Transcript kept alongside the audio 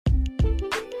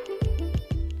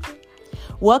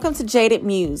Welcome to Jaded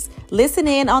Muse. Listen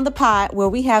in on the pod where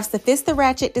we have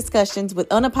sophisticated discussions with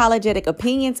unapologetic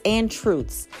opinions and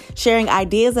truths, sharing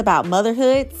ideas about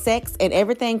motherhood, sex, and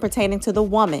everything pertaining to the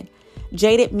woman.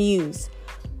 Jaded Muse,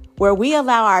 where we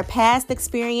allow our past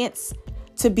experience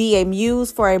to be a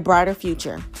muse for a brighter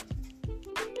future.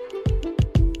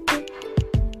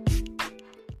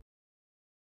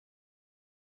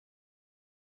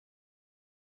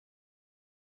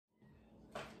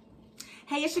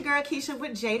 Hey, it's your girl Keisha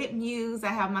with Jaded Muse. I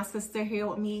have my sister here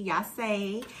with me,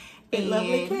 Yaisa. And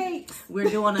Lovely Kakes. We're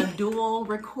doing a dual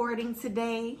recording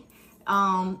today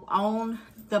on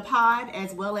the pod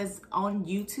as well as on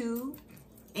YouTube.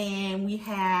 And we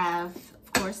have,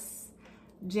 of course,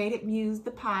 Jaded Muse,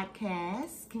 the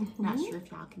podcast. Not sure if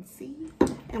y'all can see.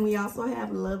 And we also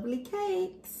have Lovely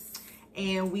Kakes.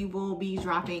 And we will be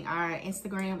dropping our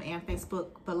Instagram and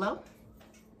Facebook below.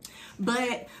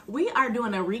 But we are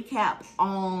doing a recap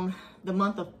on the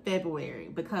month of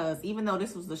February because even though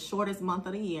this was the shortest month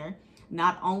of the year,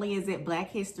 not only is it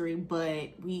Black History, but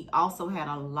we also had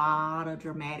a lot of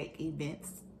dramatic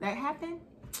events that happened.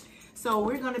 So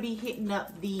we're going to be hitting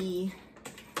up the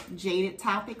Jaded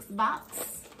Topics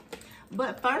box.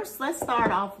 But first, let's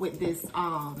start off with this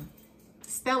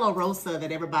Stella Rosa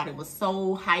that everybody was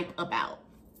so hype about.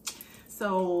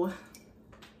 So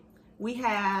we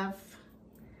have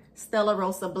Stella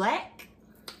Rosa Black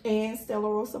and Stella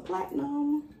Rosa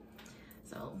Platinum.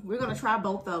 So we're gonna try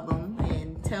both of them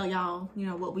and tell y'all,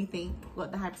 what we think,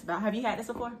 what the hype's about. Have you had this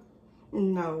before?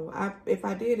 No, if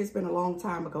I did, it's been a long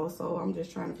time ago. So I'm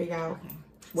just trying to figure out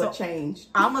what changed.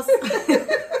 I'm gonna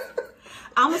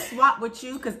swap with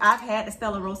you because I've had the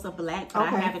Stella Rosa Black, but I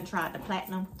haven't tried the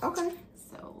Platinum. Okay.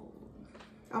 So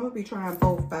I'm gonna be trying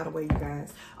both, by the way, you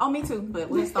guys. Oh, me too. But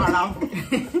we'll start off.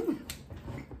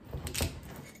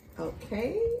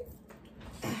 Okay.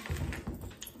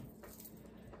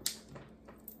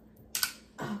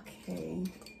 Okay.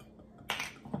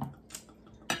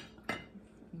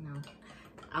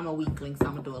 I'm a weakling, so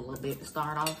I'm gonna do a little bit to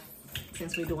start off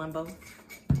since we're doing both.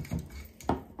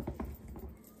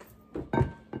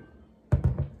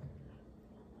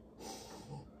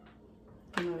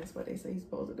 That's what they say you're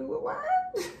supposed to do with wine.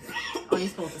 Oh, you're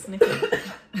supposed to sniff it.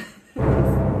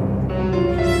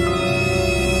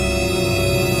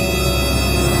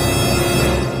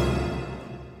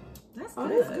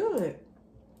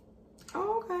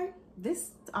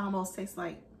 This almost tastes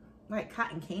like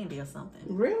cotton candy or something.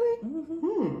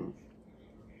 Really?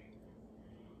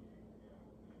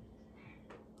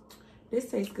 This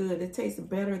tastes good. It tastes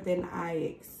better than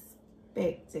I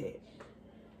expected.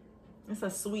 It's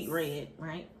a sweet red,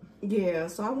 right? Yeah,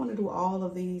 so I want to do all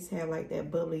of these have like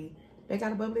that bubbly. They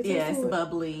got a bubbly taste. Yeah, it's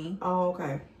bubbly. Oh,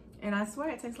 okay. And I swear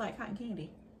it tastes like cotton candy.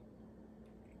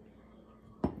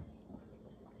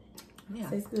 Yeah. It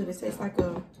tastes good. It tastes like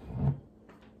a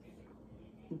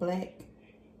black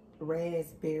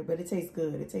raspberry, but it tastes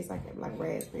good. It tastes like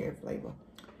raspberry flavor.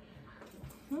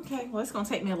 Okay, well, it's gonna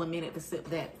take me a little minute to sip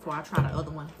that before I try the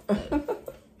other one.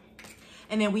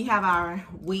 And then we have our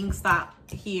Wingstop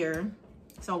here,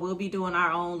 so we'll be doing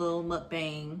our own little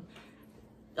mukbang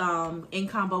in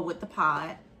combo with the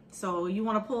pod. So you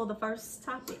want to pull the first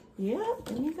topic? Yeah,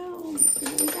 there you go. Let's see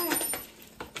what we got.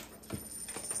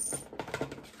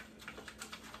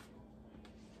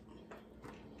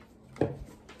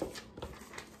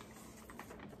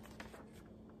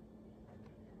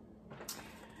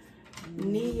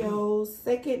 Neo's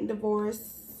second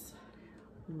divorce.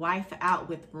 Wife out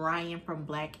with Ryan from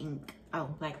Black Ink.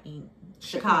 Oh, Black Ink.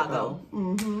 Chicago.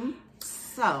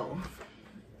 So,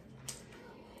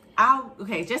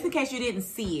 okay, just in case you didn't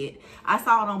see it, I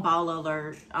saw it on Ball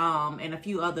Alert and a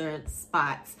few other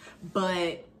spots.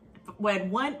 But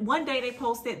when one day they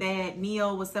posted that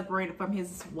Neo was separated from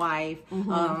his wife.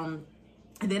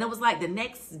 And then it was like the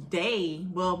next day,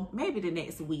 well, maybe the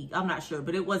next week, I'm not sure,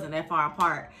 but it wasn't that far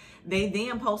apart. They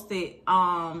then posted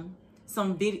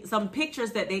some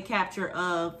pictures that they captured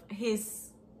of his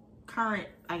current,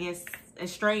 I guess,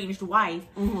 estranged wife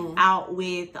out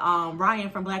with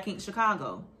Ryan from Black Ink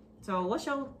Chicago. So what's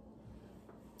your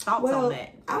thoughts on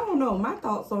that? I don't know. My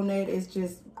thoughts on that is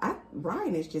just,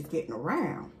 Ryan is just getting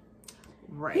around.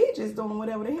 Right. He just doing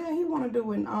whatever the hell he want to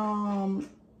do. And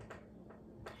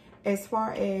as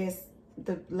far as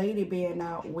the lady being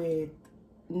out with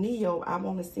Neo, I've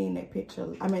only seen that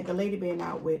picture. I mean, the lady being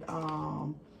out with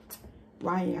Ryan,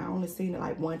 I only seen it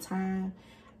like one time.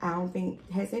 I don't think,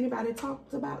 has anybody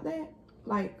talked about that?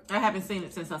 Like, I haven't seen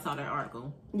it since I saw that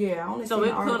article. Yeah, I only seen the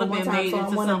article one time. So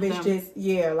I'm wondering if it's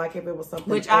just, like if it was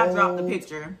something which I dropped the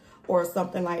picture. Or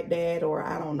something like that, or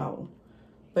I don't know.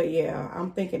 But yeah, I'm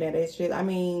thinking that it's just, I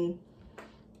mean,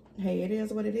 Hey, it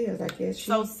is what it is. I guess.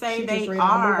 So say they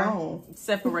are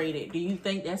separated. Do you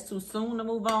think that's too soon to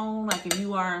move on? Like if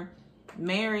you are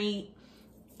married,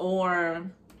 or?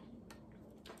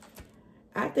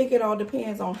 I think it all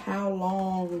depends on how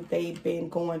long they've been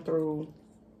going through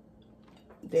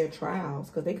their trials,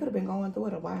 because they could have been going through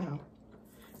it a while.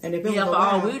 And if it was a for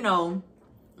while, all we know,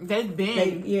 they've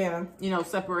been yeah,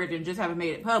 separated and just haven't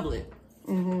made it public.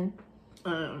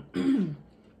 Mm-hmm.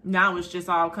 Now it's just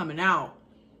all coming out.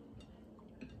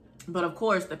 But of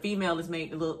course, the female is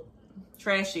made to look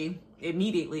trashy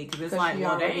immediately because it's like,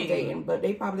 well, they dating, but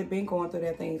they probably been going through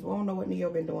their things. We don't know what Neo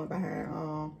been doing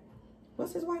behind.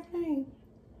 What's his wife's name?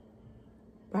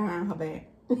 Behind her back.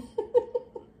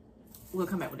 We'll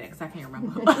come back with that because I can't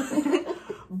remember.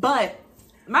 But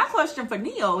my question for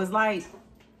Neo is like,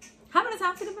 how many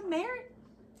times have they been married?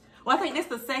 Well, I think this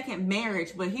is the second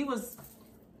marriage, but he was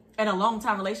in a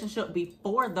long-time relationship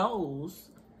before those.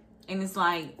 And it's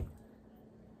like,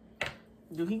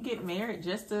 do he get married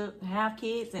just to have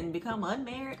kids and become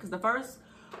unmarried? Because the first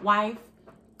wife,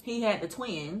 he had the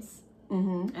twins.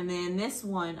 Mm-hmm. And then this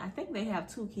one, I think they have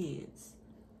 2 kids.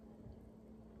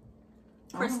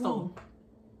 Crystal.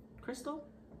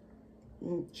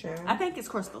 Child. I think it's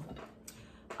Crystal.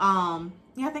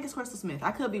 Yeah, I think it's Crystal Smith.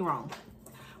 I could be wrong.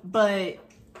 But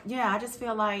yeah, I just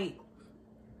feel like,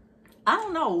 I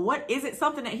don't know. What is it,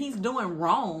 something that he's doing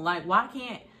wrong? Like, why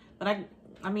can't, but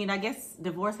I mean, I guess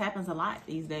divorce happens a lot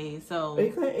these days. So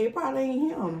it probably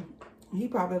ain't him. He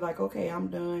probably like, okay, I'm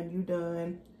done. You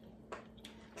done.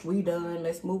 We done.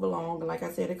 Let's move along. Like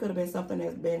I said, it could have been something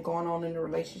that's been going on in the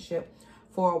relationship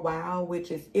for a while, which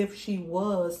is if she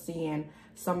was seeing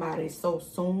somebody so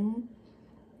soon,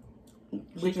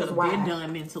 which is why been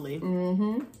done mentally.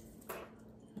 Mm-hmm.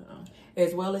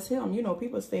 As well as him, you know,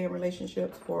 people stay in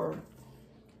relationships for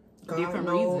different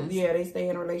reasons. Yeah, they stay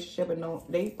in a relationship and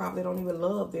they probably don't even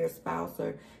love their spouse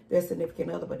or their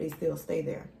significant other, but they still stay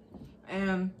there.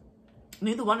 And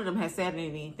neither one of them has said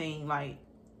anything like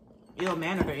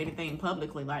ill-mannered or anything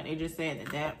publicly. Like they just said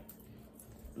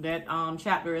that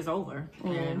chapter is over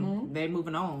and they're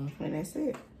moving on. And that's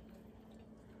it.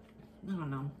 I don't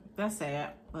know. That's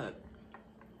sad, but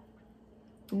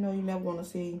you know, you never want to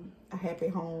see a happy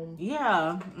home.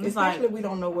 Yeah. Especially we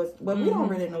don't know we don't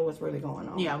really know what's really going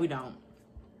on. Yeah, we don't.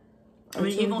 I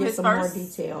mean, even his first more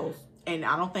details. And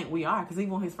I don't think we are, because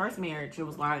even his first marriage, it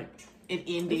was like it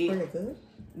ended. It's pretty good.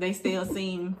 They still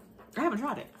seem. I haven't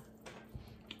tried it.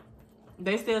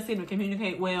 They still seem to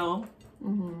communicate well.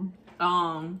 Mm-hmm.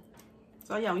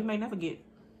 So yeah, we may never get,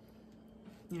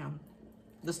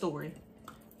 the story.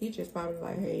 He just probably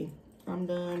like, hey, I'm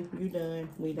done, you done,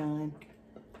 we done,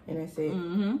 and that's it.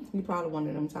 He probably one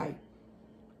of them type.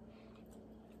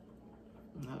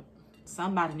 Nope.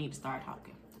 Somebody need to start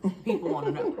talking. People want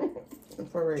to know.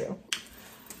 For real.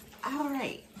 All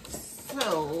right.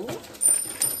 So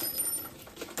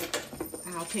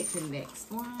I'll pick the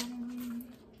next one.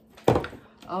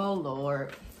 Oh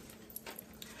Lord.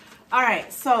 All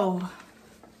right. So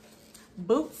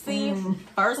Bootsy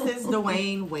versus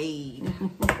Dwayne Wade.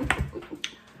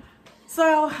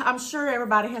 So I'm sure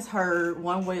everybody has heard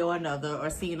one way or another or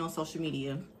seen on social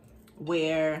media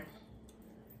where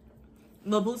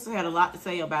Lil Bootsy had a lot to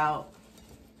say about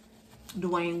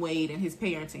Dwayne Wade and his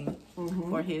parenting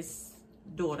for his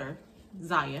daughter,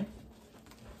 Zaya.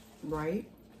 Right.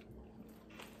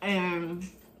 And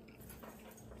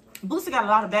Bootsy got a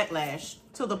lot of backlash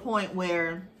to the point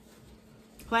where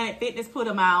Planet Fitness put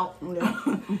him out.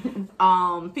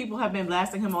 Yeah. People have been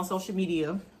blasting him on social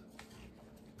media.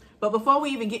 But before we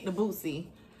even get to Bootsy,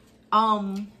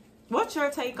 what's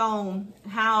your take on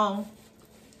how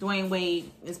Dwayne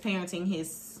Wade is parenting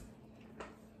his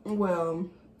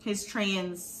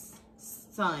trans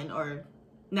son, or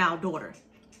now daughter?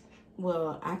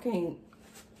 Well, I can't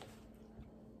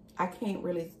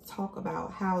really talk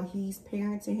about how he's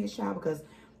parenting his child because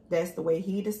that's the way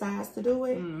he decides to do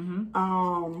it.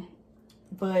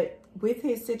 But with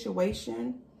his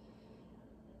situation,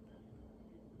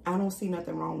 I don't see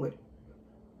nothing wrong with it.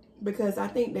 Because I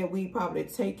think that we probably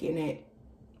taking it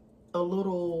a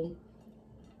little,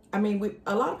 a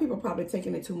lot of people probably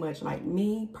taking it too much. Like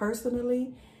me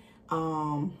personally,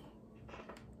 I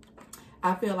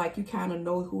feel like you kind of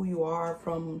know who you are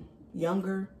from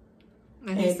younger.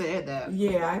 And he said that.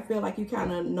 Yeah, I feel like you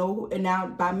kind of know who, and now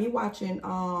by me watching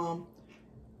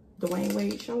Dwayne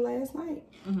Wade show last night,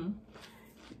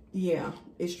 yeah,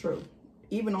 it's true.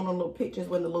 Even on the little pictures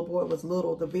when the little boy was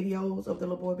little, the videos of the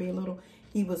little boy being little,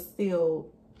 he was still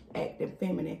acting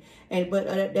feminine. But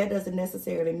that doesn't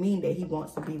necessarily mean that he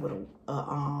wants to be with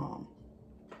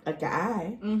a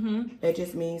guy. That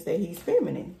just means that he's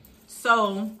feminine.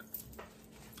 So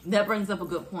that brings up a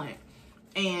good point.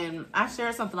 And I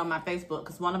shared something on my Facebook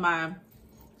because one of my,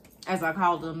 as I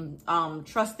call them,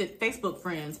 trusted Facebook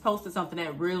friends posted something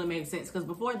that really made sense. Because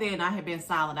before then, I had been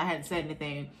silent. I hadn't said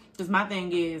anything. Because my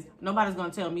thing is, nobody's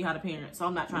going to tell me how to parent. So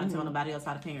I'm not trying to tell nobody else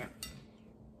how to parent.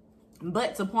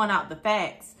 But to point out the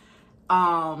facts,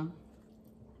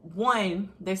 one,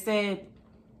 they said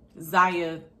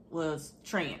Zaya was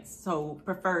trans. So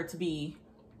preferred to be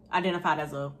identified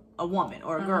as a woman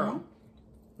or a girl.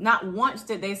 Not once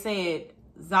did they say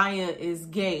Zaya is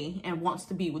gay and wants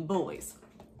to be with boys.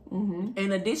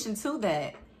 In addition to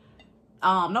that,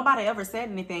 nobody ever said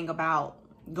anything about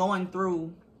going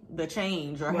through the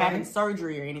change or having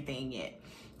surgery or anything yet.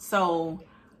 So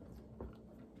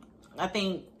I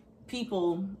think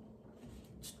people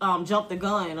jumped the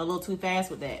gun a little too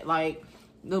fast with that. Like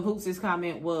the Bootsy's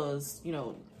comment was, you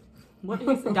know, what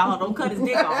is it? Dog, don't cut his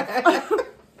dick off.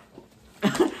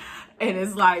 And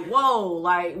it's like, whoa,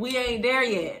 like we ain't there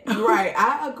yet. Right.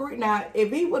 I agree. Now,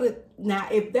 if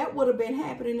that would have been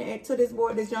happening to this boy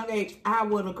at this young age, I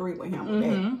would agree with him with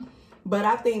that. But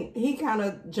I think he kind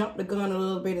of jumped the gun a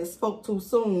little bit and spoke too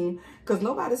soon because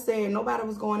nobody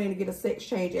was going in to get a sex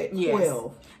change at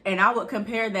 12. And I would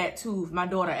compare that to if my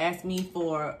daughter asked me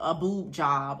for a boob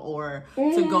job or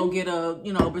to go get a,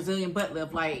 you know, Brazilian butt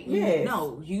lift. Like,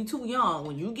 no, you too young.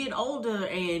 When you get older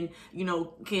and, you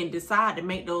know, can decide to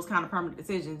make those kind of permanent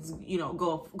decisions, you know,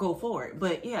 go for it.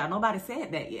 But yeah, nobody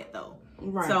said that yet though.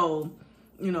 Right. So,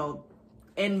 you know,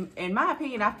 in my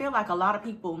opinion, I feel like a lot of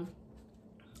people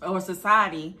or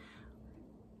society,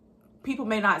 people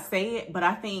may not say it, but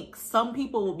I think some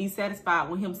people will be satisfied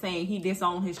with him saying he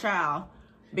disowned his child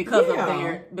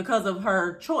because of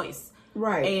her choice.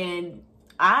 Right. And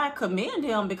I commend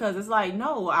him because it's like,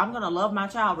 no, I'm gonna love my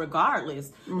child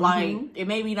regardless. Like it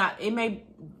may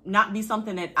not be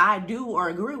something that I do or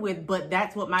agree with, but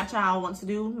that's what my child wants to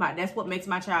do. That's what makes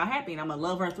my child happy, and I'm gonna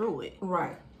love her through it.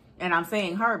 Right. And I'm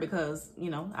saying her because,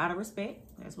 you know, out of respect,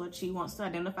 that's what she wants to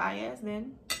identify as.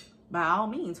 Then, by all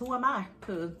means, who am I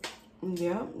to?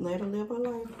 Yeah, let her live her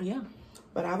life. Yeah.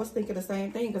 But I was thinking the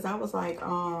same thing because I was like,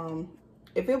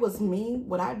 if it was me,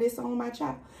 would I disown my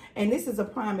child? And this is a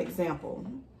prime example.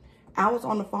 I was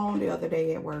on the phone the other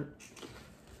day at work,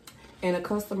 and a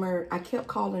customer, I kept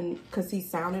calling because he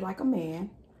sounded like a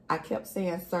man. I kept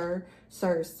saying, sir,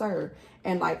 sir, sir.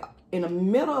 And like in the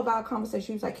middle of our conversation,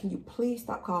 she was like, can you please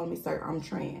stop calling me sir? I'm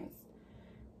trans.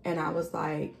 And I was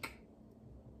like,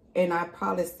 and I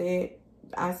probably said,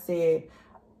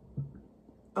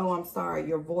 oh, I'm sorry,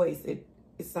 your voice, it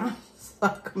sounds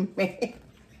like a man.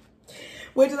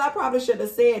 Which is, I probably should have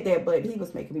said that, but he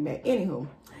was making me mad. Anywho.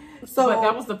 So, but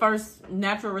that was the first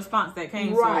natural response that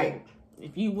came. Right. So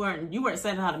if you weren't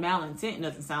saying how the malintent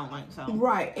doesn't sound like so.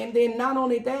 Right. And then not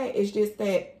only that, it's just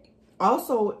that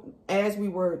also as we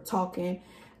were talking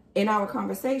in our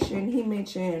conversation, he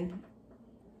mentioned,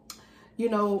 you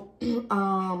know,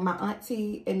 my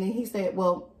auntie, and then he said,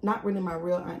 well, not really my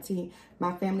real auntie.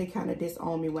 My family kind of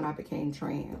disowned me when I became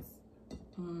trans.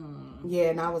 Yeah,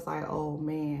 and I was like, oh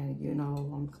man, you know,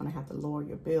 I'm gonna have to lower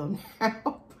your bill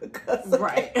now because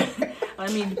right.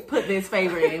 Let me put this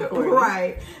favor in for you.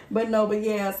 Right. But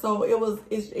yeah, so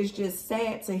it's just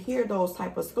sad to hear those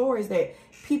type of stories that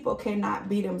people cannot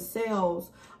be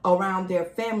themselves around their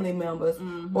family members,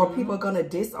 or people are gonna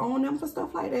disown them for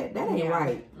stuff like that. That ain't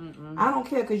right. I don't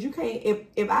care, because you can't,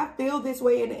 if I feel this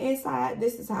way in the inside,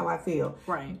 this is how I feel.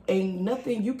 Right. Ain't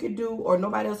nothing you can do or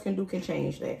nobody else can do can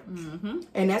change that.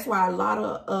 And that's why a lot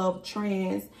of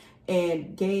trans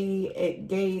and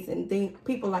gays and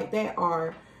people like that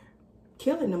are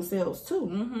killing themselves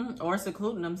too, or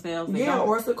secluding themselves.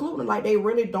 Or secluding, like they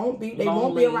really won't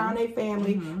be around their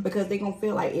family because they gonna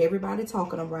feel like everybody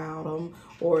talking around them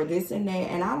or this and that,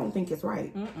 and I don't think it's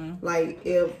right. Like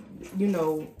if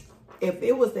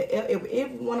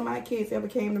one of my kids ever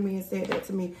came to me and said that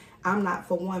to me, I'm not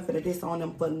for the disown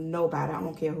them for nobody. I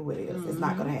don't care who it is. It's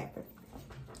not gonna happen.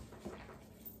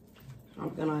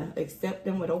 I'm gonna accept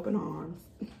them with open arms.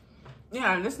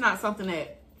 Yeah, and it's not something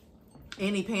that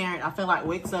any parent, I feel like,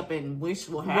 wakes up and wish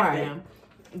will have them.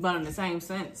 But in the same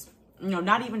sense, you know,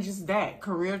 not even just that,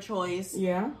 career choice.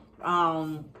 Yeah.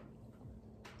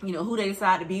 You know, who they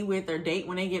decide to be with or date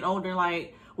when they get older.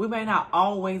 Like, we may not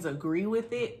always agree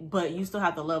with it, but you still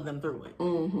have to love them through it.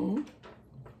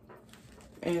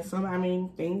 And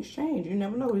things change. You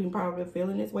never know. He probably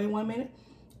feeling this way one minute.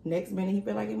 Next minute, he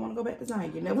feel like he want to go back to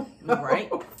Zion. You never know.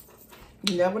 Right.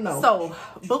 You never know. So,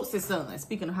 Boots' son,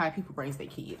 speaking of how people raise their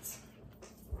kids.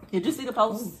 Did you see the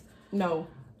post? No.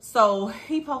 So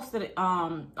he posted it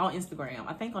on Instagram.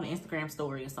 I think on an Instagram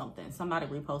story or something. Somebody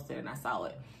reposted it and I saw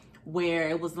it. Where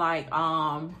it was like,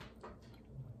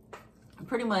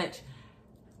 pretty much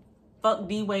fuck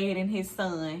D-Wade and his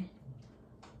son.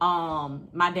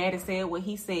 My daddy said what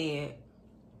he said,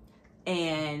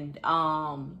 and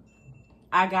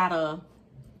I got a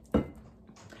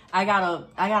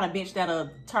bitch that'll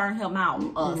turn him out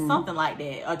or something like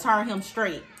that, or turn him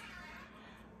straight.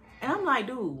 And I'm like,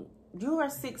 dude, you are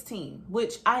 16,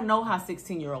 which I know how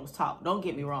 16-year-olds talk. Don't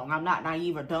get me wrong. I'm not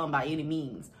naive or dumb by any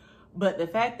means. But the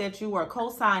fact that you are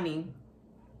co-signing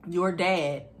your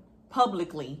dad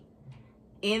publicly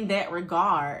in that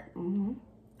regard,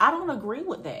 I don't agree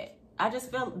with that. I just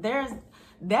feel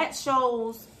that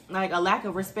shows like a lack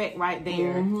of respect right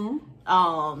there.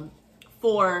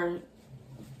 For,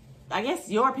 I guess,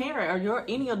 your parent or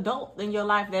any adult in your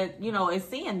life that, you know, is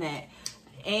seeing that.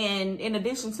 And in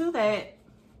addition to that,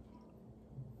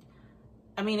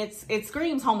 I mean, it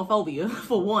screams homophobia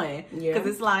for one, because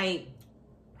it's like,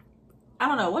 I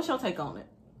don't know. What's your take on it?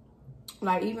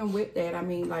 Like, even with that, I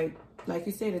mean, like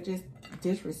you said, it just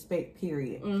disrespect,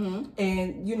 period.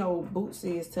 And, you know,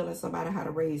 Bootsy is telling somebody how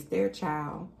to raise their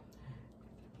child.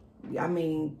 I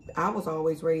mean, I was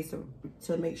always raised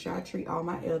to make sure I treat all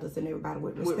my elders and everybody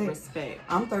with respect.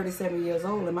 I'm 37 years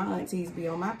old, and my aunties be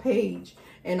on my page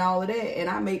and all of that. And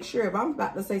I make sure if I'm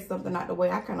about to say something out the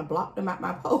way, I kind of block them out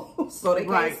my post so they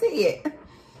can't see it.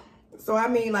 So, I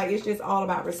mean, like, it's just all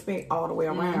about respect all the way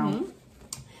around.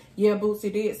 Yeah,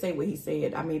 Bootsy did say what he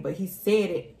said. I mean, but he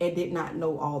said it and did not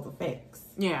know all the facts.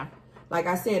 Yeah. Like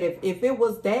I said, if it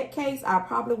was that case, I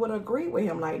probably would agree with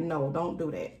him. Like, no, don't do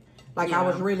that. Like, I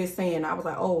was really saying, I was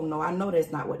like, oh, no, I know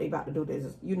that's not what they about to do.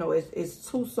 This, you know, it's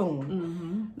too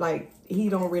soon. Like, he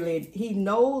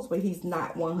knows, but he's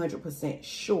not 100%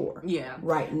 sure. Yeah.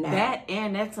 Right now.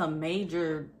 That's a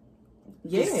major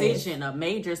decision, a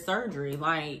major surgery.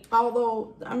 Like,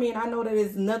 although, I mean, I know that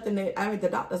it's nothing that, I mean, the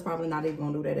doctor's probably not even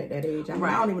going to do that at that age. I mean,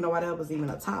 I don't even know why that was even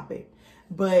a topic.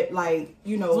 But, like,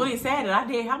 you know. So when he said it,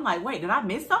 I'm like, wait, did I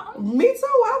miss something? Me too.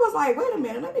 I was like, wait a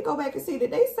minute, let me go back and see.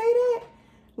 Did they say that?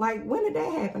 Like, when did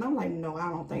that happen? I'm like, no, I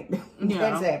don't think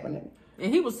that's happening.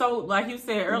 And he was so, like you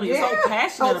said earlier, so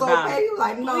passionate about it. He was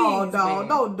like, no, dog,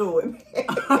 don't do it.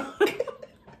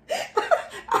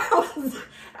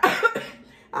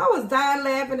 I was dying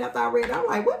laughing after I read it. I'm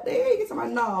like, what the heck? He's like,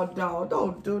 no, dog,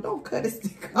 don't cut his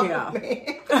stick off,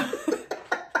 man.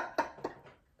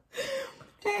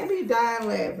 Can't be dying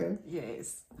laughing.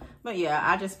 Yes. But yeah,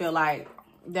 I just feel like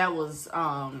that was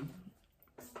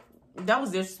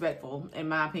disrespectful, in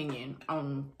my opinion,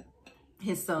 on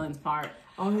his son's part.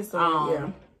 On his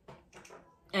son,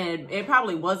 And it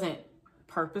probably wasn't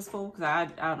purposeful, because I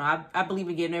don't know. I believe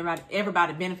in giving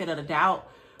everybody benefit of the doubt.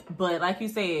 But like you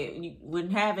said, when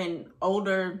having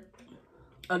older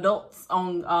adults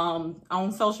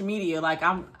on social media, like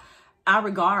I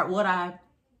regard what I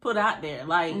put out there.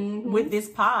 Like with this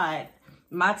pod,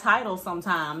 my title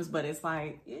sometimes, but it's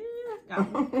like,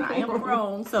 I am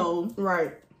grown, so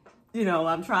you know,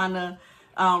 I'm trying to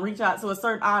reach out to a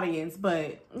certain audience.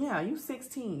 But yeah, you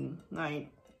 16, like.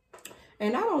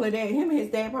 And not only that, him and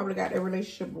his dad probably got that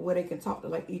relationship where they can talk to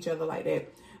like each other like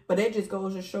that. But that just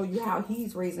goes to show you how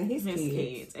he's raising his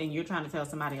kids. And you're trying to tell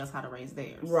somebody else how to raise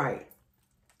theirs. Right.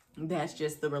 That's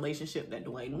just the relationship that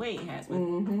Dwayne Wade has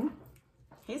with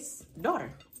his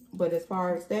daughter. But as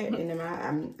far as that, and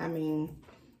I mean,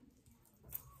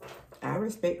 I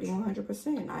respect him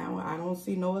 100%. I don't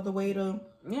see no other way to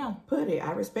put it.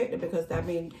 I respect it because, I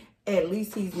mean, at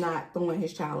least he's not throwing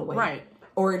his child away. Right.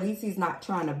 Or at least he's not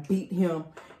trying to beat him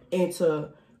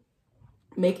into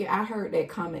make it. I heard that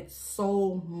comment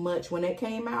so much when it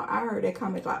came out. I heard that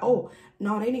comment like, oh,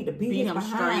 no, they need to beat him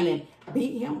behind and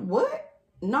beat him. What?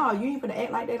 No, you ain't gonna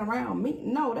act like that around me.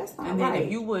 No, that's not right. And then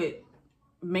if you would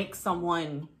make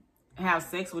someone have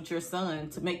sex with your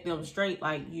son to make them straight,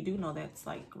 like, you do know that's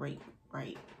like rape,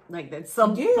 right? Like, that's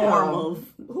some form of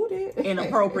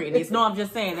inappropriateness. No, I'm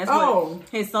just saying that's what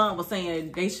his son was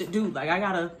saying they should do. Like, I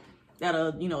gotta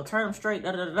you know, turn them straight,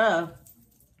 But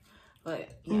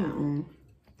yeah.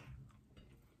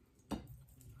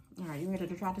 All right, you ready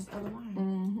to try this other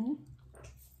wine?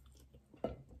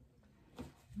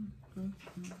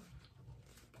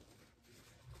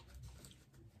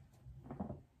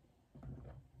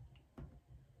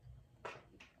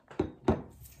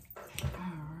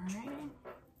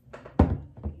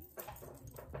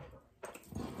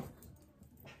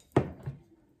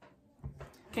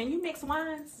 Can you mix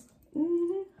wines?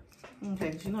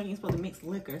 Okay, because you know you're supposed to mix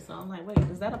liquor. So I'm like, wait,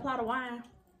 does that apply to wine?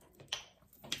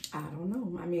 I don't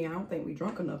know. I mean, I don't think we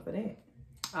drunk enough for that.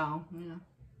 Oh, yeah.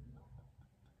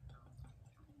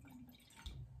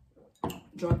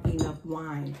 Drunk enough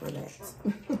wine for that.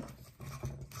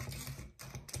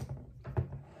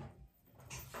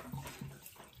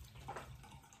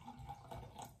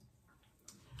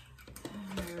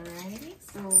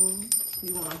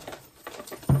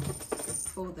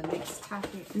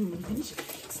 topic. Mm-hmm.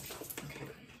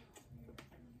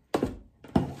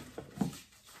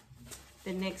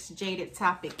 The next jaded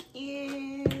topic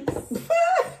is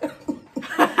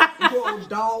your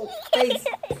dog face.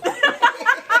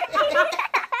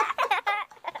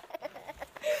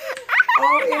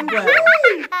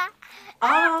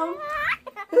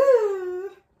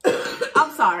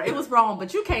 I'm sorry, it was wrong,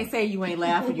 but you can't say you ain't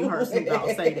laughing. You heard Snoop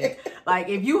Dogg say that. Like,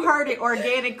 if you heard it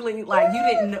organically, like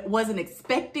you wasn't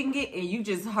expecting it, and you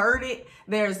just heard it,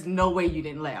 there's no way you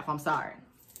didn't laugh. I'm sorry.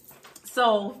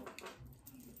 So,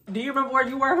 do you remember where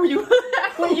you were when you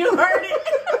when you heard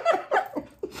it?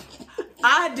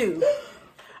 I do.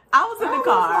 I was in the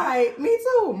car. Like, me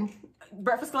too.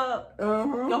 Breakfast Club.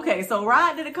 Uh-huh. Okay, so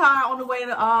riding in the car on the way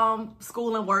to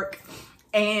school and work,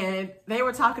 and they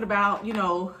were talking about, you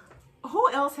know,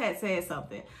 who else had said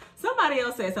something? Somebody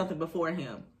else said something before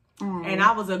him, and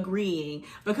I was agreeing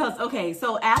because okay,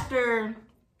 so after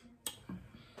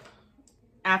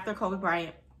Kobe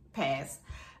Bryant passed,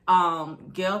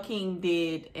 Gayle King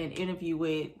did an interview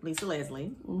with Lisa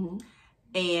Leslie,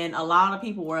 and a lot of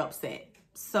people were upset.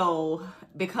 So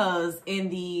because in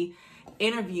the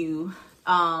interview,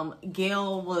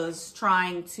 Gayle was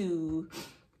trying to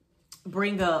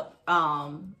bring up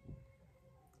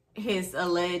his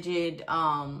alleged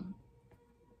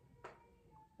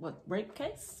rape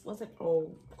case, was it?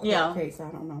 Old court case, I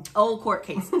don't know. Old court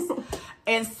cases.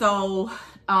 And so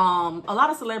a lot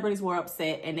of celebrities were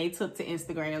upset, and they took to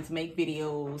Instagram to make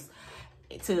videos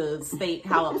to state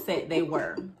how upset they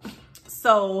were.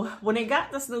 So when it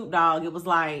got to Snoop Dogg, it was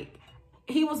like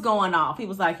he was going off. He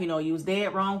was like, you know, you was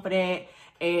dead wrong for that.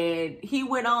 And he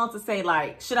went on to say,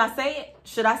 like, should I say it?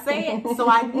 Should I say it? So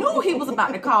I knew he was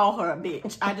about to call her a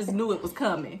bitch. I just knew it was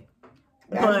coming.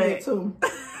 I did too.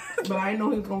 But I didn't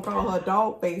know he was going to call her a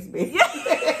dog face bitch.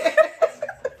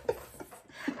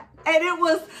 And it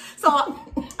was, so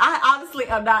I honestly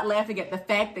am not laughing at the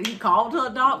fact that he called her a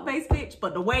dog face bitch,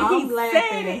 but the way he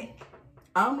said it.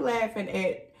 I'm laughing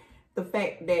at the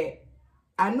fact that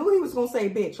I knew he was going to say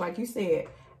bitch, like you said.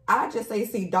 I just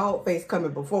see dog face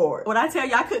coming before. When I tell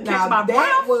you I couldn't catch my breath.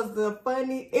 That was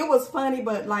it was funny,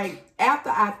 but like after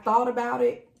I thought about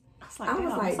it, I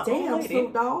was like, damn,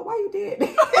 Snoop Dogg, why you did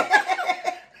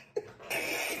that?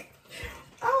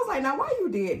 I was like, now why you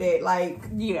did that? Like,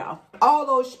 yeah.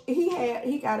 Although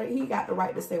he got the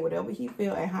right to say whatever he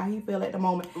feel and how he feel at the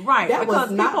moment. Right. That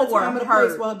was not the time or the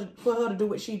place for her to do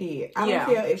what she did. I don't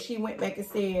care if she went back and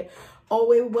said,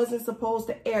 oh, it wasn't supposed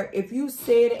to air. If you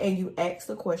said it and you asked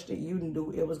the question, you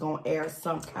knew it was going to air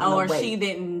some kind of way. Or she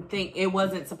didn't think it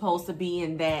wasn't supposed to be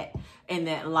in that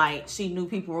light. She knew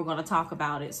people were going to talk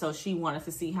about it, so she wanted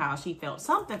to see how she felt.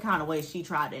 Something kind of way she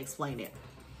tried to explain it.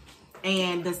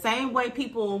 And the same way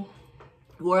people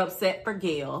were upset for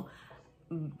Gayle,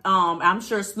 I'm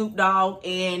sure Snoop Dogg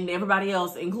and everybody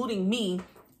else, including me,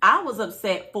 I was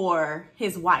upset for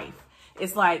his wife.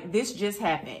 It's like, this just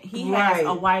happened. He has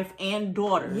a wife and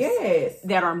daughters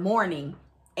that are mourning.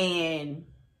 And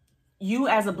you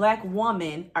as a black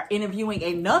woman are interviewing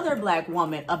another black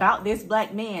woman about this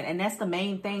black man. And that's the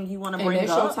main thing you want to bring up.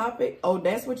 And that's your topic? Oh,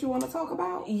 that's what you want to talk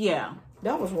about? Yeah.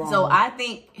 That was wrong. So I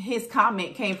think his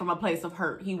comment came from a place of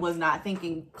hurt. He was not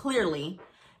thinking clearly.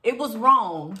 It was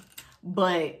wrong.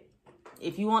 But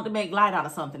if you want to make light out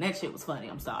of something, that shit was funny.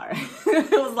 I'm sorry.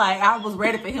 It was like, I was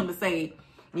ready for him to say,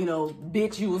 you know,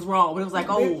 bitch, you was wrong. But it was like,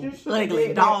 oh,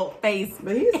 ugly dog face.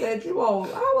 But he said you old.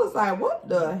 I was like, what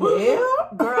the hell?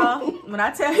 Girl, when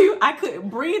I tell you I couldn't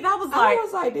breathe, I was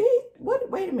like,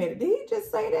 wait a minute. Did he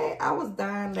just say that? I was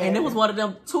dying laughing. And it was one of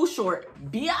them too short,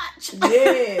 biatch.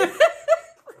 Yes.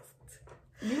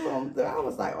 I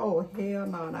was like, oh, hell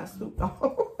no, not Snoop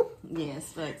Dogg.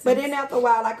 Yes. But then after a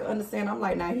while, I could understand. I'm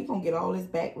like, nah, he gonna get all this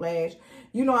backlash.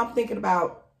 You know, I'm thinking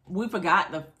about. We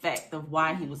forgot the fact of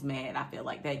why he was mad. I feel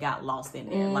like that got lost in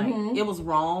there. Like, it was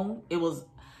wrong. It was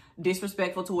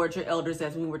disrespectful towards your elders,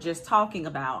 as we were just talking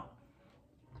about.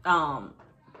 And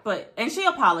she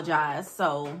apologized.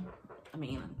 So, I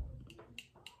mean,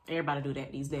 everybody do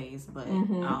that these days. But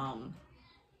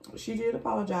she did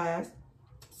apologize.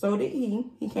 So did he.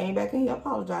 He came back and he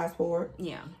apologized for it.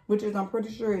 Yeah. Which is, I'm pretty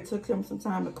sure it took him some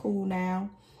time to cool down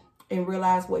and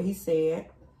realize what he said.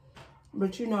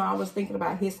 But, you know, I was thinking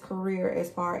about his career as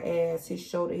far as his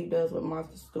show that he does with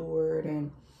Martha Stewart.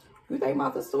 And you think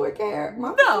Martha Stewart cared?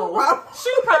 No. She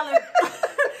probably,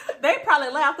 they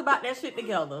probably laughed about that shit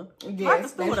together. Yes, Martha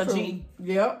Stewart that's a true. G.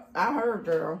 Yep, I heard,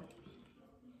 girl.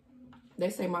 They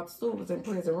say Martha Stewart was in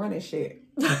prison running shit.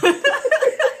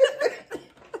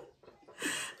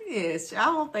 Yes, I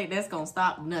don't think that's going to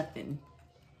stop nothing.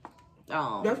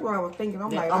 That's what I was thinking. I'm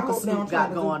like, Uncle Snoop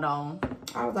got going on.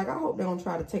 I was like, I hope they don't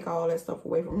try to take all that stuff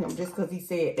away from him just because he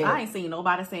said that. I ain't seen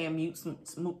nobody saying mute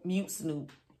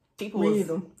Snoop. People Me was,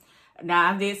 either.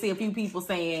 now I did see a few people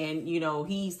saying, you know,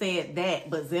 he said that,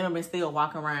 but Zimmerman still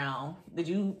walking around.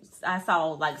 I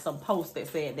saw like some posts that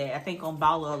said that. I think on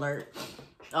Baller Alert,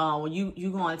 when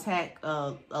you gonna attack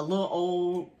a little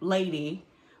old lady,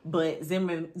 but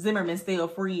Zimmerman still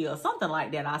free or something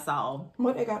like that. I saw.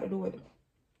 What they got to do with it?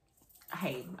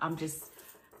 Hey, I'm just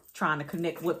trying to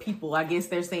connect with people. I guess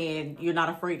they're saying you're not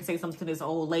afraid to say something to this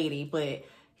old lady, but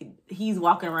he's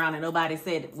walking around and nobody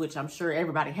said it, which I'm sure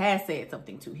everybody has said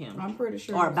something to him. I'm pretty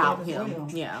sure. Or about him. Well.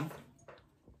 Yeah.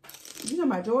 You talking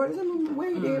about Jordan Zimmerman?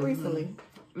 Where he did recently?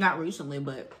 Not recently,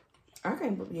 but I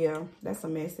can't. Yeah, that's a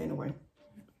mess anyway.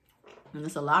 And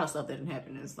there's a lot of stuff that didn't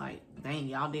happen. It's like, dang,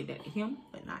 y'all did that to him,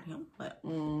 but not him. But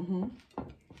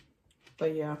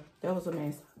But yeah, that was a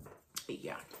mess.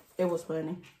 Yeah. It was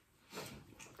funny.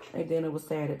 And then it was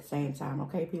sad at the same time,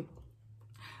 okay, people?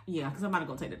 Yeah, because somebody's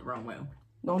going to take it the wrong way.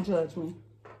 Don't judge me.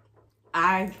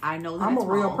 I know that I'm a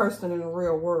real wrong. person in the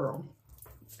real world.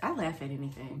 I laugh at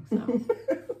anything, so.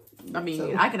 I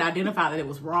mean, I can identify that it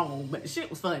was wrong, but the shit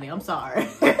was funny. I'm sorry.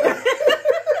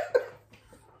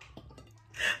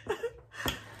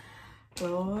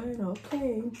 Lord,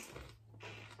 okay.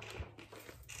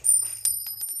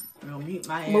 I'm gonna mute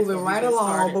my ass. Moving right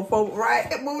along before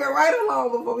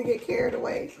we get carried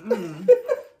away.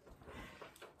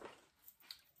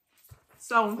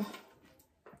 So,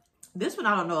 this one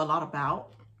I don't know a lot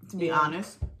about, to be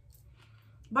honest.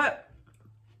 But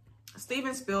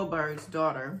Steven Spielberg's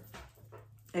daughter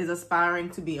is aspiring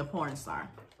to be a porn star.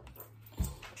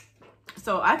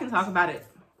 So I can talk about it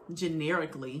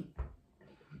generically.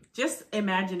 Just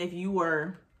imagine if you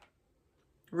were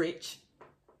rich.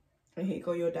 And here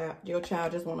go your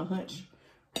child just want to hunch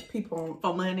people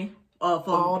for money or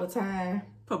for all the time.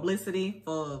 Publicity,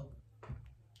 for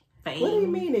fame. What do you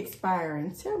mean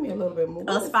expiring? Tell me a little bit more.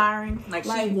 Aspiring, like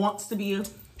she wants to be a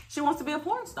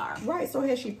porn star. Right. So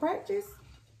has she practiced?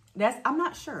 I'm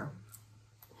not sure.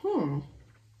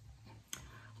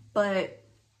 But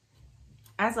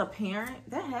as a parent,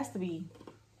 that has to be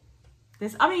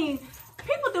this. I mean,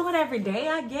 people do it every day,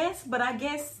 I guess. But I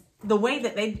guess the way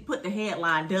that they put the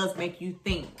headline does make you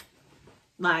think.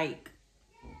 Like.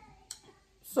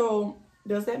 So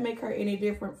does that make her any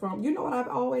different from, you know what I've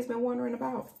always been wondering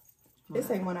about? This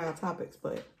ain't one of our topics,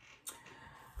 but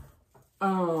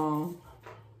how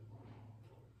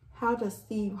does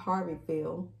Steve Harvey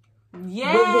feel?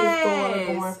 Yes. With his daughter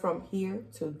going from here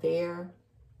to there.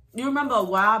 You remember a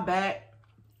while back,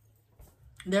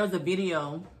 there was a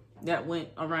video that went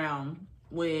around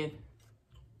with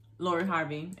Lori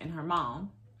Harvey and her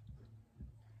mom,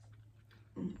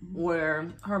 where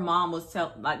her mom was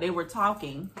they were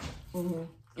talking,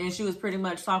 and she was pretty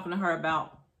much talking to her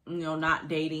about, you know, not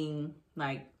dating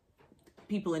like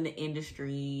people in the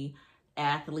industry,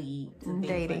 athletes, and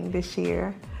dating like this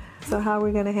year. So how are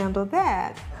we going to handle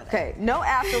that? Okay, no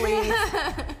athletes,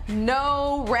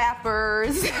 no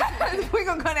rappers. We're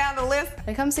going to go down the list.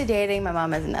 When it comes to dating, my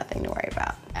mom has nothing to worry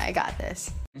about. I got this.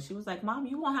 And she was like, Mom,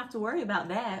 you won't have to worry about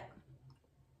that.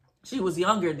 She was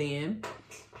younger then,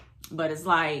 but it's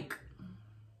like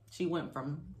she went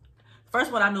from,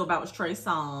 first one I knew about was Trey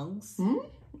Songz.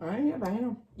 I ain't hear about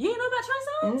him. You didn't know about Trey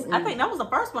Songz? I think that was the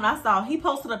first one I saw. He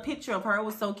posted a picture of her. It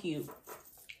was so cute.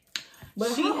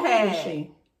 But how old is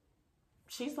she?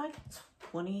 She's like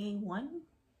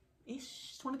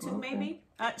 21-ish, 22 maybe.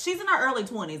 She's in her early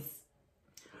 20s.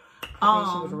 I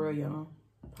think she was real young.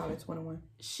 Probably 21.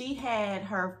 She had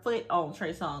her foot on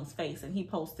Trey Songz's face, and he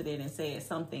posted it and said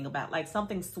something about, like,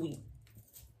 something sweet.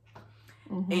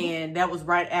 And that was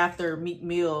right after Meek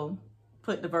Mill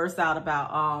put the verse out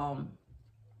about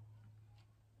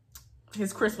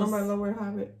his Christmas. Somebody Lord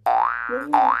Hobbit.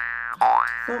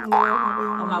 Something Lord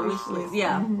Hobbit on my wish list.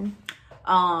 Yeah.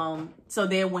 So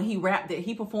then when he rapped it,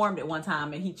 he performed it one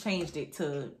time and he changed it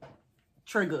to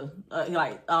Trigger,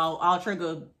 like all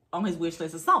Trigger on his wish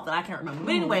list or something. I can't remember.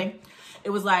 But anyway, it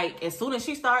was like as soon as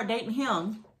she started dating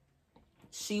him,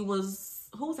 she was,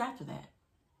 who's after that?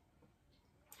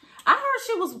 I heard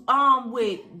she was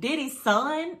with Diddy's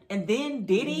son and then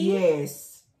Diddy.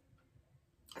 Yes.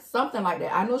 Something like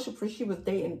that. I know she was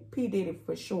dating P. Diddy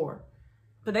for sure.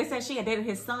 But they said she had dated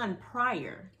his son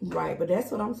prior. Right, but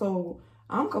that's what I'm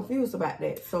confused about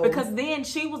that. So because then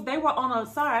they were on a,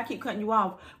 sorry, I keep cutting you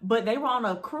off, but they were on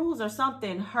a cruise or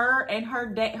something. Her and her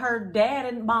dad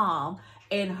and mom,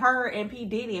 and her and P.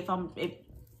 Diddy, if I'm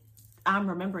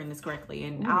remembering this correctly,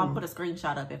 and I'll put a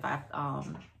screenshot up if I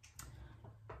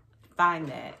find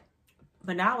that.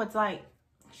 But now it's like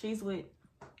she's with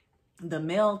the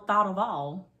male thought of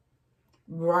all.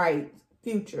 Right.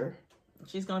 Future.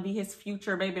 She's gonna be his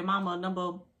future baby mama,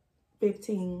 number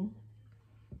 15.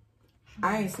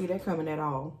 I ain't see that coming at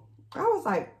all. I was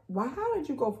like, why? How did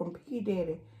you go from P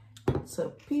Diddy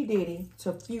to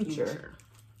Future?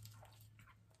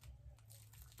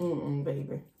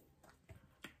 Baby.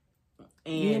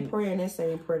 And you ain't praying that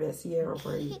same prayer that Sierra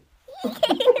prayed.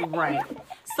 Right.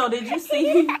 So did you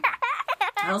see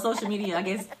on social media, I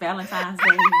guess Valentine's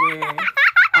Day,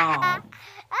 where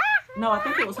no, I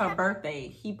think it was her birthday.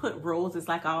 He put roses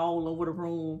like all over the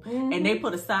room, and they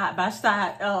put a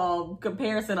side-by-side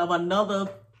comparison of another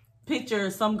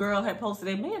picture some girl had posted.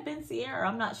 It may have been Sierra,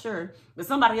 I'm not sure, but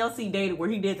somebody else he dated where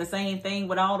he did the same thing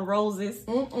with all the roses,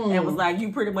 and was like,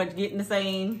 you pretty much getting the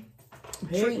same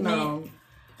treatment. No.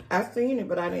 I seen it,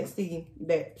 but I didn't see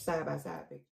that side-by-side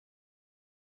picture.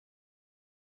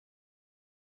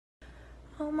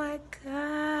 Oh my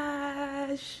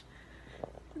gosh.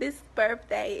 This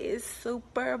birthday is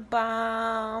super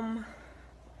bomb.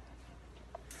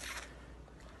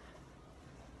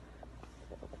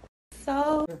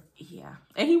 So yeah,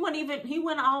 and he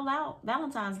went all out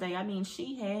Valentine's Day. I mean,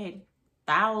 she had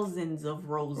thousands of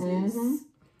roses.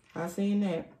 I seen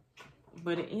that.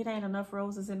 But it ain't enough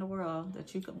roses in the world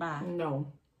that you could buy.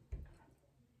 No.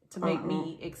 To make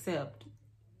me accept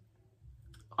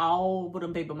all of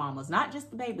them baby mamas. Not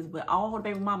just the babies, but all the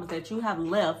baby mamas that you have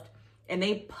left, and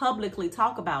they publicly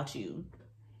talk about you.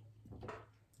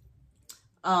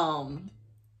 And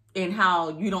how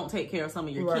you don't take care of some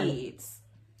of your kids.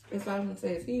 It's like I'm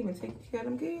saying, is he even taking care of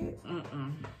them kids?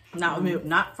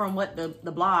 Not from what the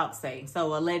blogs say.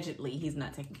 So allegedly, he's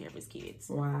not taking care of his kids.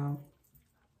 Wow.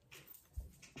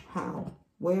 How?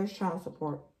 Where's child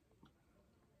support?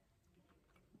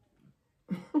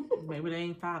 Maybe they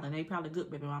ain't filing. They probably good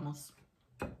baby mamas.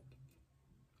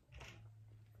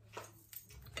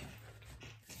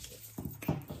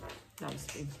 That was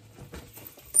true.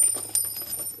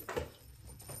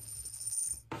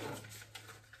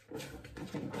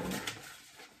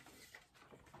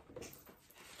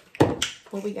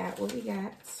 What we got? What we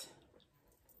got?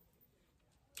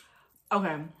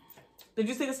 Okay. Did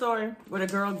you see the story where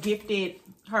the girl gifted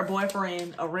her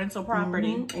boyfriend a rental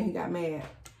property? And he got mad.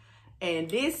 And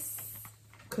this...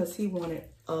 Because he wanted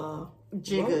a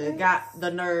Jigga Rolex? got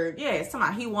the nerve. Yeah,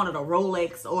 somehow he wanted a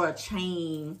Rolex or a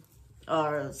chain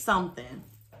or something.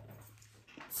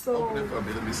 So... Open it for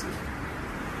me. Let me see.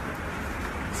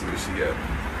 Let's see what she got.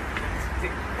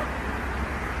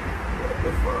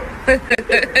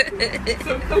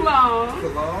 Some cologne.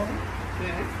 Cologne?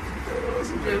 Yes. What's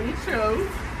in Then we chose.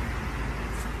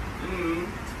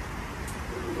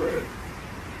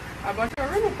 I bought you a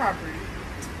rental property.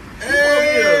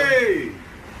 Hey!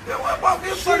 What about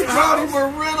this fucking house? A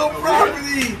rental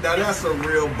property. Now that's a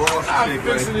real boss chick. I'm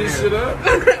fixing this shit up.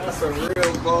 That's a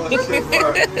real boss chick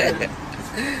right there.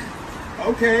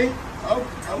 Okay. Oh,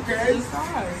 okay.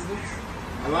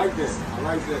 I like that. I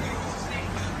like that.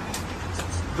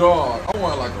 Dog, I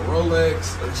want like a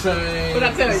Rolex, a chain. What I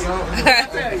tell you?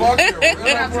 Fuck your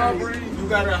rental property. You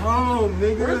got it home,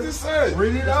 nigga. Where's this at?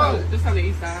 Read it out. Just on the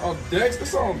east side. Oh, Dex,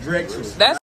 that's on Drexel.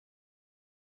 That's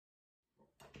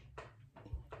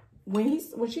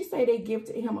when she say they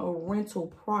gifted him a rental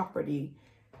property,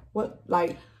 what,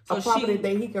 like So a property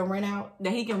that he can rent out?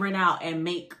 That he can rent out and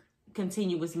make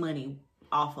continuous money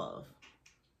off of.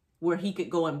 Where he could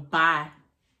go and buy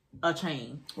a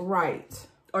chain. Right.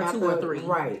 Or two or three.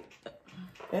 Right.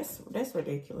 That's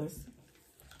ridiculous.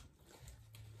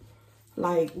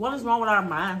 Like, what is wrong with our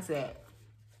mindset?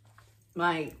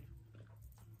 Like,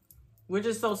 we're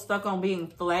just so stuck on being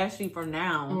flashy for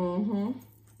now.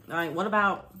 Like, what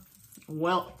about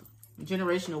wealth,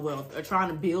 generational wealth, or trying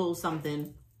to build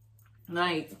something?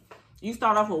 Like, you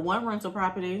start off with one rental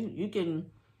property, you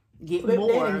can get flip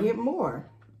more. that and get more.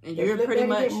 And you're pretty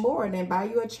much get more, and then buy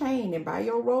you a chain and buy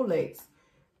your Rolex.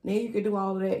 Then you can do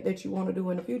all of that you want to do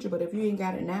in the future. But if you ain't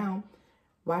got it now,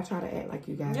 why try to act like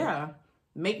you got it? Yeah.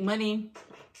 Make money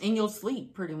in your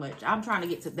sleep, pretty much. I'm trying to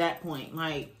get to that point.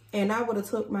 Like, and I would have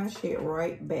took my shit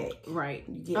right back. Right.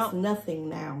 You get nothing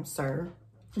now, sir.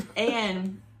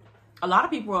 And a lot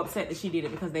of people were upset that she did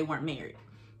it because they weren't married.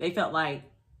 They felt like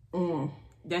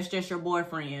that's just your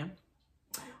boyfriend.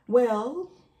 Well,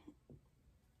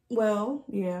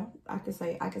 yeah, I can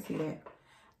see that.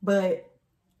 But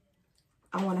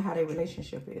I wonder how their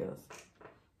relationship is.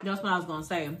 That's what I was going to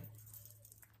say.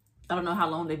 I don't know how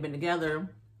long they've been together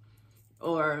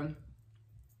or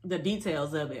the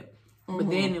details of it. But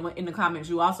then in the comments,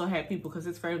 you also had people, because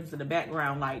his friends was in the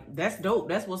background, like, that's dope.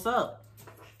 That's what's up.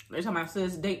 Every time I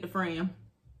says date the friend.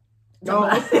 Oh.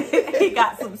 He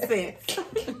got some sense.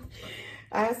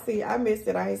 I missed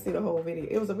it. I didn't see the whole video.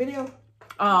 It was a video?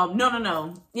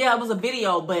 No. Yeah, it was a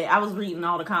video, but I was reading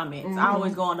all the comments. I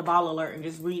always go on the Ball Alert and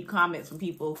just read comments from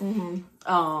people.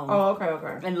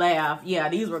 Okay. And laugh. Yeah,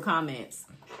 these were comments.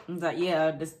 I was like,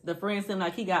 yeah, the friend seemed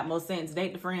like he got more sense.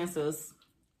 Date the Francis.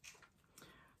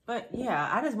 But yeah,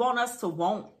 I just want us to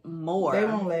want more. They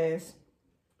won't last.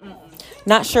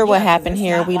 Not sure what happened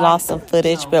here. We lost some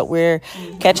footage, but we're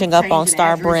catching up on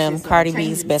Star Brim, Cardi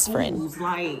B's best friend.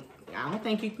 Like, I don't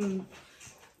think you can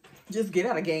just get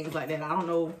out of gangs like that. I don't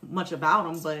know much about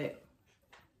them, but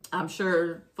I'm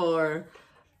sure for,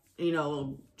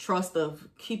 trust of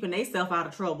keeping themselves out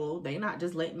of trouble, they not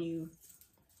just letting you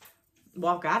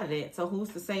walk out of that. So who's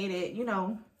to say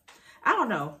that, I don't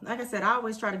know. Like I said, I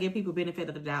always try to give people benefit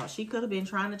of the doubt. She could have been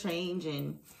trying to change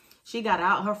and she got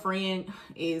out. Her friend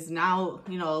is now,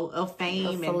 of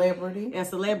fame. A celebrity. And a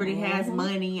celebrity has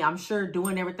money. I'm sure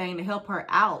doing everything to help her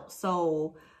out.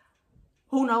 So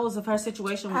who knows if her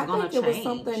situation was going to change. I think it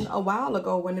was something a while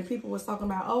ago when the people was talking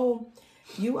about, oh,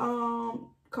 you,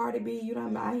 Cardi B, you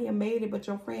done out here made it, but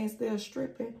your friend's still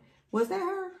stripping. Was that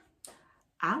her?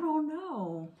 I don't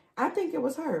know. I think it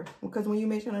was her. Because when you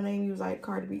mentioned her name, you was like,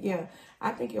 Cardi B. Yeah,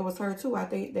 I think it was her too. I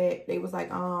think that they was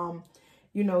like,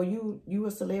 you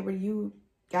a celebrity, you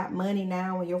got money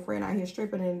now and your friend out here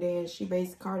stripping, and then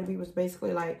Cardi B was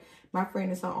basically like, my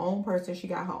friend is her own person, she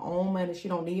got her own money, she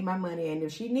don't need my money, and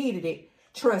if she needed it,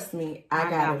 trust me, I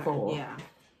got it for her. Yeah.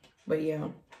 But yeah,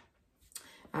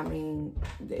 I mean,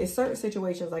 it's certain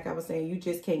situations, like I was saying, you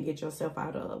just can't get yourself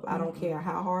out of. I don't care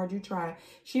how hard you try.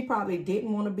 She probably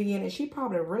didn't want to be in it. She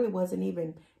probably really wasn't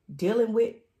even dealing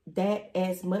with that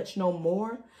as much no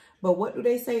more. But what do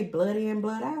they say? Blood in,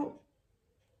 blood out.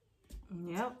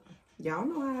 Yep. Y'all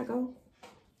know how I go.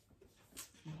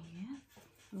 Yeah.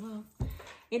 Well,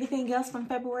 anything else from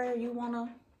February you want to?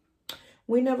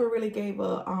 We never really gave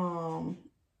a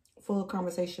full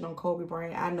conversation on Kobe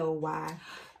Bryant. I know why.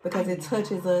 Because it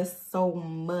touches us so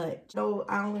much. So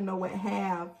I only know what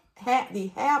half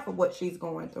of what she's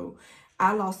going through.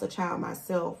 I lost a child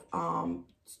myself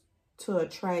to a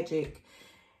tragic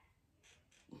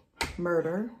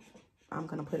murder. I'm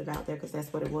going to put it out there because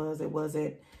that's what it was. It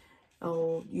wasn't,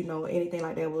 anything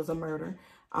like that. It was a murder.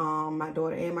 My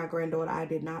daughter and my granddaughter, I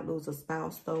did not lose a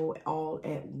spouse, though, all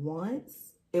at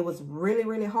once. It was really,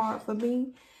 really hard for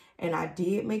me. And I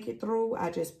did make it through.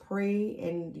 I just pray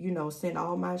and, send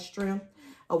all my strength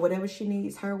or whatever she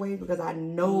needs her way, because I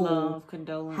know love,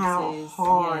 condolences, how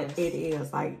hard it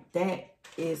is. Like, that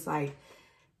is like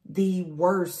the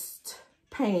worst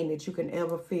pain that you can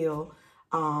ever feel,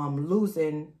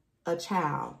 losing a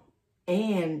child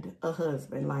and a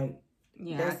husband. Like,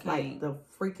 that's like the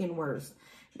freaking worst.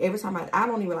 Every time I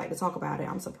don't even like to talk about it.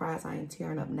 I'm surprised I ain't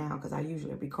tearing up now because I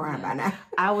usually be crying by now.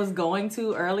 I was going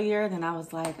to earlier, then I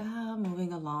was like,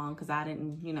 moving along because I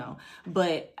didn't,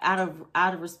 But out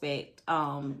of respect,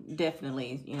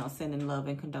 definitely, sending love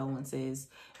and condolences.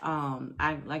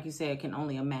 I, like you said, can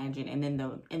only imagine, and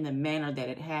then in the manner that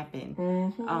it happened,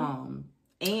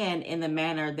 and in the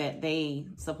manner that they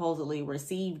supposedly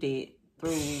received it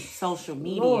through social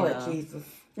media. Lord Jesus,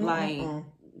 like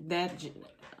that.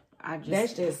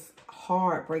 That's just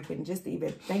heartbreaking just to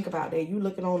even think about that. You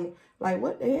looking on, like,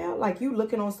 what the hell? Like, you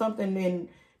looking on something and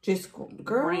just,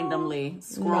 girl, randomly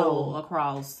scroll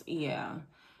across. Yeah.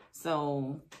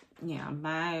 So, yeah,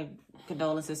 my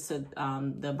condolences to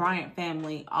the Bryant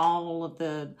family, all of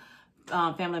the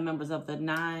family members of the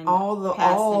 9 all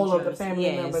of the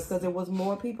family members, because there was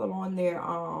more people on there.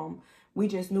 We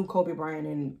just knew Kobe Bryant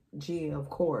and Gia, of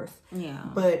course. Yeah.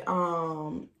 But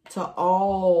to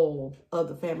all of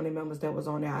the family members that was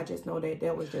on there, I just know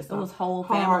that was just whole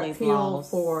families pill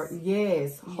for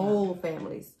whole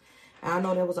families. And I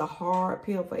know that was a hard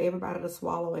pill for everybody to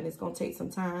swallow, and it's gonna take some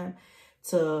time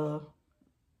to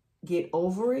get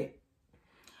over it.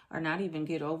 Or not even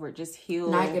get over it, just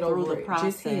heal through the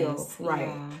process. Just heal,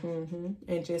 right? Yeah.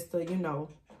 And just to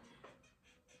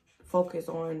focus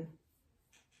on.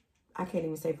 I can't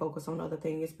even say focus on other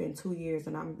things. It's been 2 years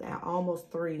and I'm almost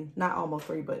 3, not almost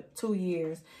 3, but 2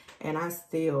 years. And I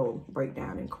still break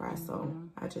down and cry. So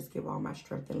I just give all my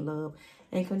strength and love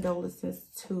and condolences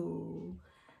to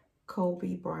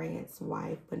Kobe Bryant's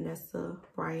wife, Vanessa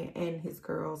Bryant, and his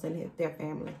girls and their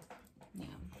family. Yeah.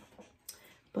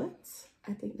 But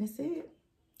I think that's it.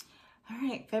 All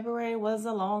right. February was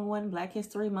a long one. Black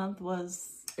History Month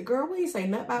was... Girl, we ain't say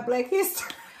nothing about Black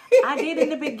History. I did in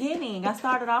the beginning. I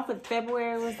started off with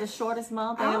February was the shortest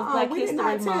month, and it was Black History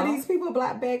Month. We did not tell these people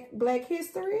Black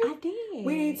History. I did.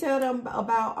 We didn't tell them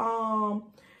about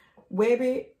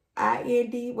Webby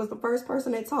IND was the first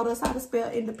person that taught us how to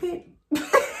spell independent.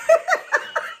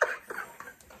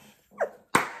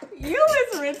 You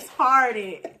is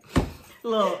retarded.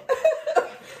 Look.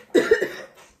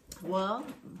 Well,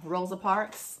 Rosa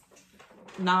Parks.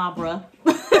 Nah, bruh.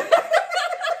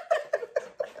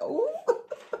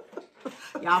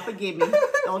 Y'all forgive me.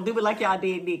 Don't do it like y'all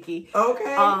did, Nikki.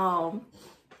 Okay.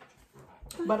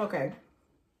 But okay.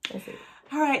 That's it.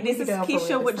 All right, this is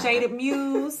Keisha with Jaded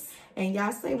Muse. And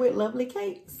Yaisa with Lovely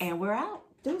Kakes. And we're out.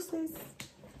 Deuces.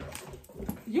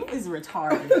 You is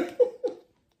retarded.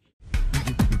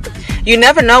 You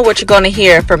never know what you're going to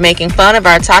hear from making fun of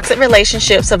our toxic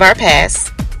relationships of our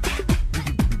past.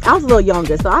 I was a little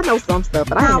younger, so I know some stuff,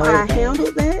 but I didn't know everything. I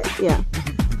handled that? Yeah.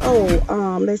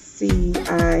 Oh, let's see.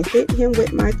 I hit him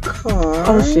with my car.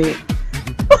 Oh, shit.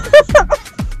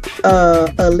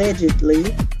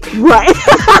 Allegedly. Right.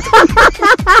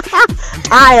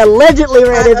 I allegedly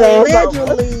ran his ass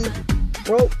over. Allegedly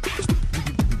broke.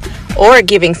 Or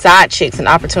giving side chicks an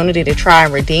opportunity to try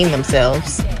and redeem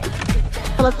themselves.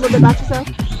 Tell us a little bit about yourself.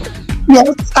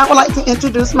 Yes, I would like to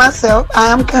introduce myself. I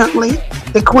am currently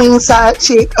the queen side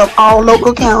chick of all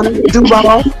local counties: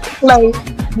 Duval, Clay,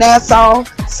 Nassau,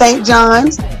 St.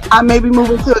 John's. I may be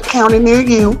moving to a county near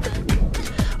you.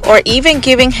 Or even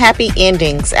giving happy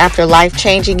endings after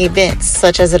life-changing events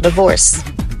such as a divorce.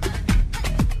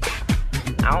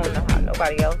 I don't know how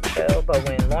nobody else feels, but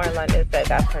when Lauren London said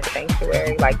that's her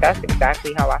sanctuary, like that's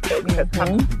exactly how I feel, because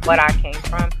from what I came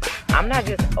from, I'm not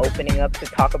just opening up to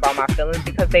talk about my feelings,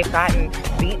 because they've gotten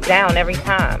beat down every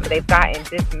time. They've gotten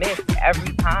dismissed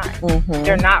every time.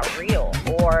 They're not real,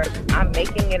 or I'm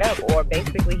making it up, or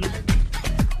basically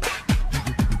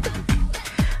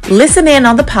Listen in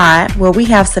on the pod, where we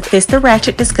have sophisticated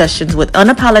ratchet discussions with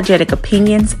unapologetic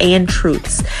opinions and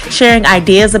truths, sharing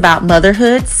ideas about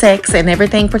motherhood, sex, and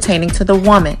everything pertaining to the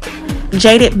woman.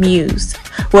 Jaded Muse,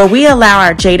 where we allow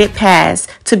our jaded past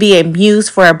to be a muse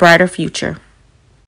for a brighter future.